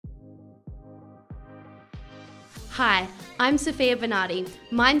Hi, I'm Sophia Bernardi,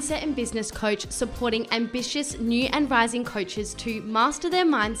 mindset and business coach supporting ambitious new and rising coaches to master their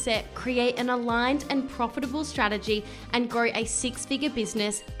mindset, create an aligned and profitable strategy, and grow a six-figure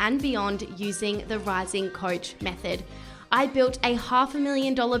business and beyond using the Rising Coach method. I built a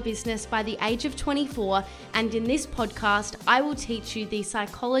 $500,000 business by the age of 24, and in this podcast, I will teach you the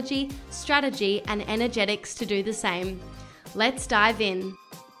psychology, strategy, and energetics to do the same. Let's dive in.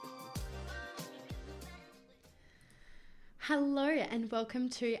 Hello and welcome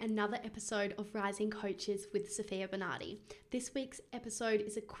to another episode of Rising Coaches with Sophia Bernardi. This week's episode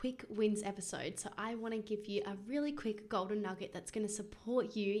is a quick wins episode, so I want to give you a really quick golden nugget that's going to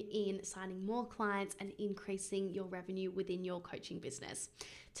support you in signing more clients and increasing your revenue within your coaching business.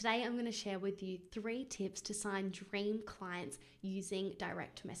 Today, I'm going to share with you 3 tips to sign dream clients using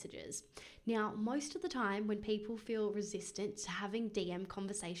direct messages. Now, most of the time when people feel resistant to having DM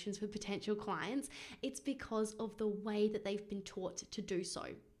conversations with potential clients, it's because of the way that they've been taught to do so,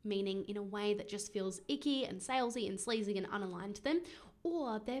 meaning in a way that just feels icky and salesy and sleazy and unaligned to them,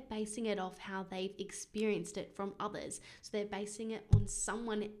 or they're basing it off how they've experienced it from others. So they're basing it on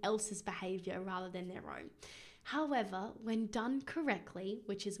someone else's behavior rather than their own. However, when done correctly,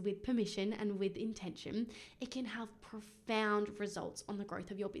 which is with permission and with intention, it can have profound results on the growth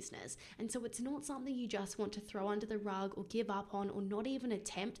of your business. And so it's not something you just want to throw under the rug or give up on or not even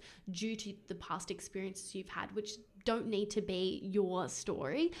attempt due to the past experiences you've had, which don't need to be your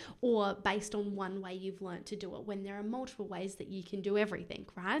story or based on one way you've learned to do it when there are multiple ways that you can do everything,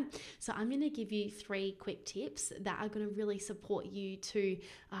 right? So I'm going to give you 3 quick tips that are going to really support you to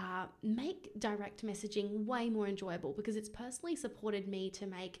make direct messaging way more enjoyable, because it's personally supported me to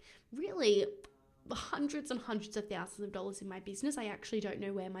make really hundreds and hundreds of thousands of dollars in my business. I actually don't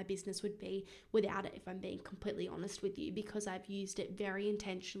know where my business would be without it, if I'm being completely honest with you, because I've used it very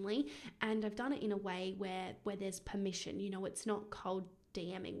intentionally and I've done it in a way where there's permission. You know, it's not cold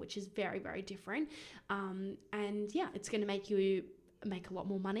DMing, which is very, very different. And yeah, it's going to make you make a lot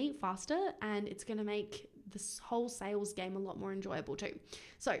more money faster, and it's going to make this whole sales game a lot more enjoyable too.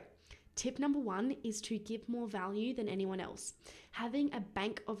 So tip number 1 is to give more value than anyone else. Having a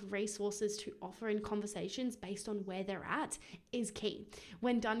bank of resources to offer in conversations based on where they're at is key.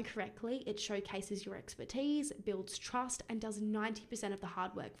 When done correctly, it showcases your expertise, builds trust, and does 90% of the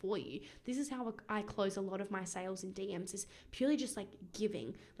hard work for you. This is how I close a lot of my sales in DMs, is purely just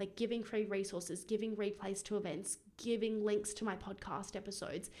giving free resources, giving replays to events, giving links to my podcast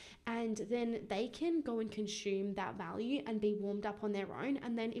episodes, and then they can go and consume that value and be warmed up on their own.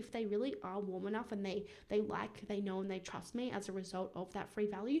 And then if they really are warm enough and they know and they trust me as a result of that free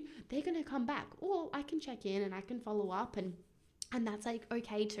value, they're going to come back, or I can check in and I can follow up, and that's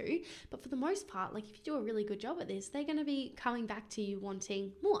okay too. But for the most part, if you do a really good job at this, they're going to be coming back to you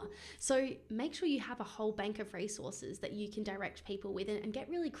wanting more. So make sure you have a whole bank of resources that you can direct people with, and get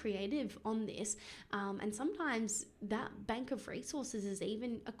really creative on this. And sometimes that bank of resources is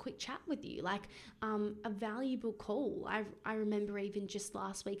even a quick chat with you, a valuable call. I remember even just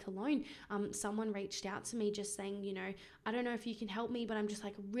last week alone, someone reached out to me just saying, I don't know if you can help me, but I'm just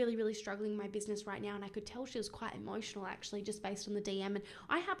really, really struggling in my business right now. And I could tell she was quite emotional, actually, just based on the DM. And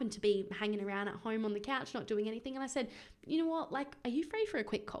I happened to be hanging around at home on the couch, not doing anything. And I said, you know what, are you free for a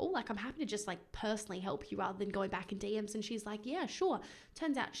quick call? I'm happy to just personally help you rather than going back in DMs. And she's like, yeah, sure.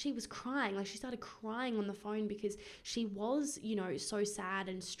 Turns out she was crying. She started crying on the phone because she was, so sad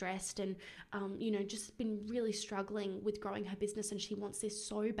and stressed and, just been really struggling with growing her business. And she wants this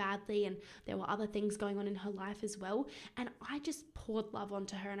so badly. And there were other things going on in her life as well. And I just poured love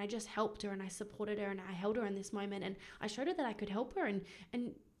onto her, and I just helped her, and I supported her, and I held her in this moment, and I showed her that I could help her.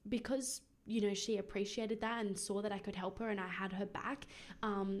 And because she appreciated that and saw that I could help her and I had her back,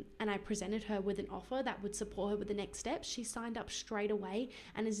 and I presented her with an offer that would support her with the next steps, she signed up straight away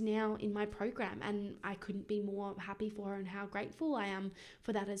and is now in my program. And I couldn't be more happy for her and how grateful I am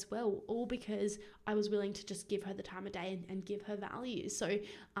for that as well, all because I was willing to just give her the time of day and give her value. So,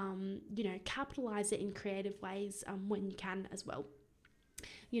 capitalize it in creative ways when you can as well.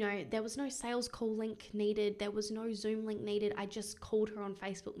 There was no sales call link needed. There was no Zoom link needed. I just called her on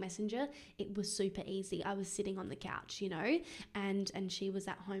Facebook Messenger. It was super easy. I was sitting on the couch, and she was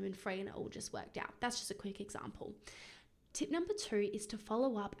at home and free, and it all just worked out. That's just a quick example. Tip number 2 is to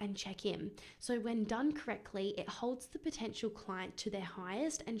follow up and check in. So when done correctly, it holds the potential client to their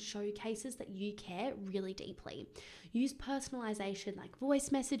highest and showcases that you care really deeply. Use personalization like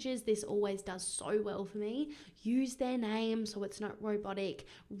voice messages. This always does so well for me. Use their name so it's not robotic.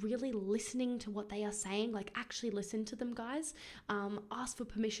 Really listening to what they are saying, like actually listen to them, guys. Ask for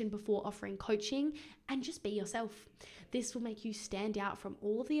permission before offering coaching, and just be yourself. This will make you stand out from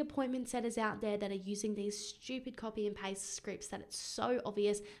all of the appointment setters out there that are using these stupid copy and paste scripts that it's so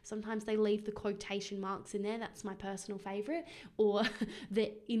obvious. Sometimes they leave the quotation marks in there. That's my personal favorite. Or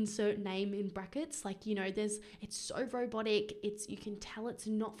the insert name in brackets. Like, it's so robotic. You can tell it's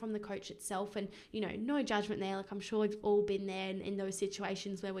not from the coach itself, and, no judgment there. Like, I'm sure we've all been there in those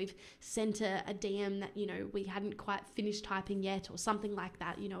situations where we've sent a DM that, we hadn't quite finished typing yet or something like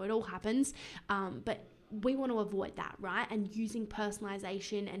that. It all happens. But we want to avoid that, right? And using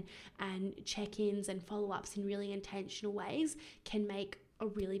personalization and check-ins and follow-ups in really intentional ways can make a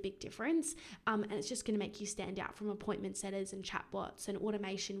really big difference. And it's just going to make you stand out from appointment setters and chatbots and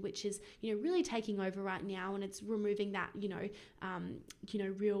automation, which is, really taking over right now. And it's removing that,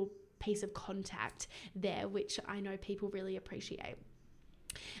 real piece of contact there, which I know people really appreciate.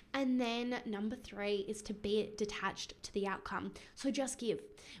 And then number 3 is to be detached to the outcome. So just give.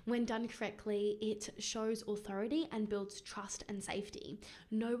 When done correctly, it shows authority and builds trust and safety.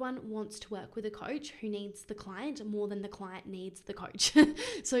 No one wants to work with a coach who needs the client more than the client needs the coach.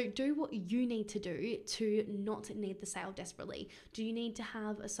 So do what you need to do to not need the sale desperately. Do you need to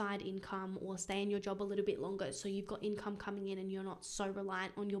have a side income or stay in your job a little bit longer so you've got income coming in and you're not so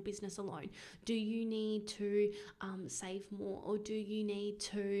reliant on your business alone? Do you need to save more, or do you need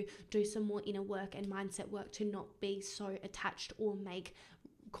to do some more inner work and mindset work to not be so attached or make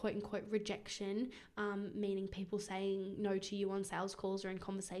quote unquote rejection, meaning people saying no to you on sales calls or in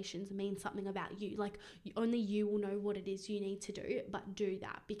conversations, means something about you? Like, only you will know what it is you need to do, but do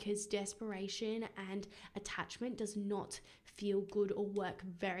that, because desperation and attachment does not feel good or work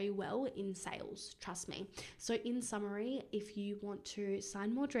very well in sales, trust me. So in summary, if you want to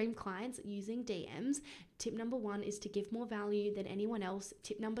sign more dream clients using DMs, tip number 1 is to give more value than anyone else.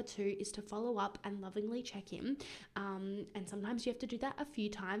 Tip number 2 is to follow up and lovingly check in. And sometimes you have to do that a few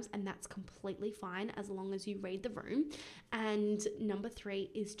times, and that's completely fine as long as you read the room. And number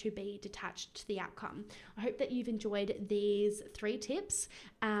 3 is to be detached to the outcome. I hope that you've enjoyed these 3 tips,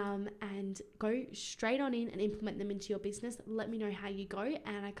 and go straight on in and implement them into your business. Let me know how you go,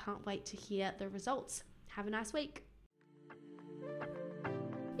 and I can't wait to hear the results. Have a nice week.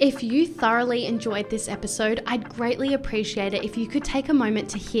 If you thoroughly enjoyed this episode, I'd greatly appreciate it if you could take a moment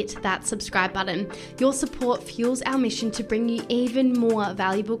to hit that subscribe button. Your support fuels our mission to bring you even more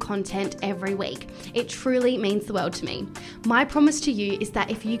valuable content every week. It truly means the world to me. My promise to you is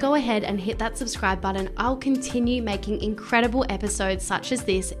that if you go ahead and hit that subscribe button, I'll continue making incredible episodes such as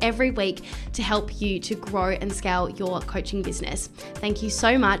this every week to help you to grow and scale your coaching business. Thank you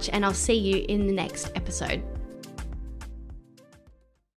so much, and I'll see you in the next episode.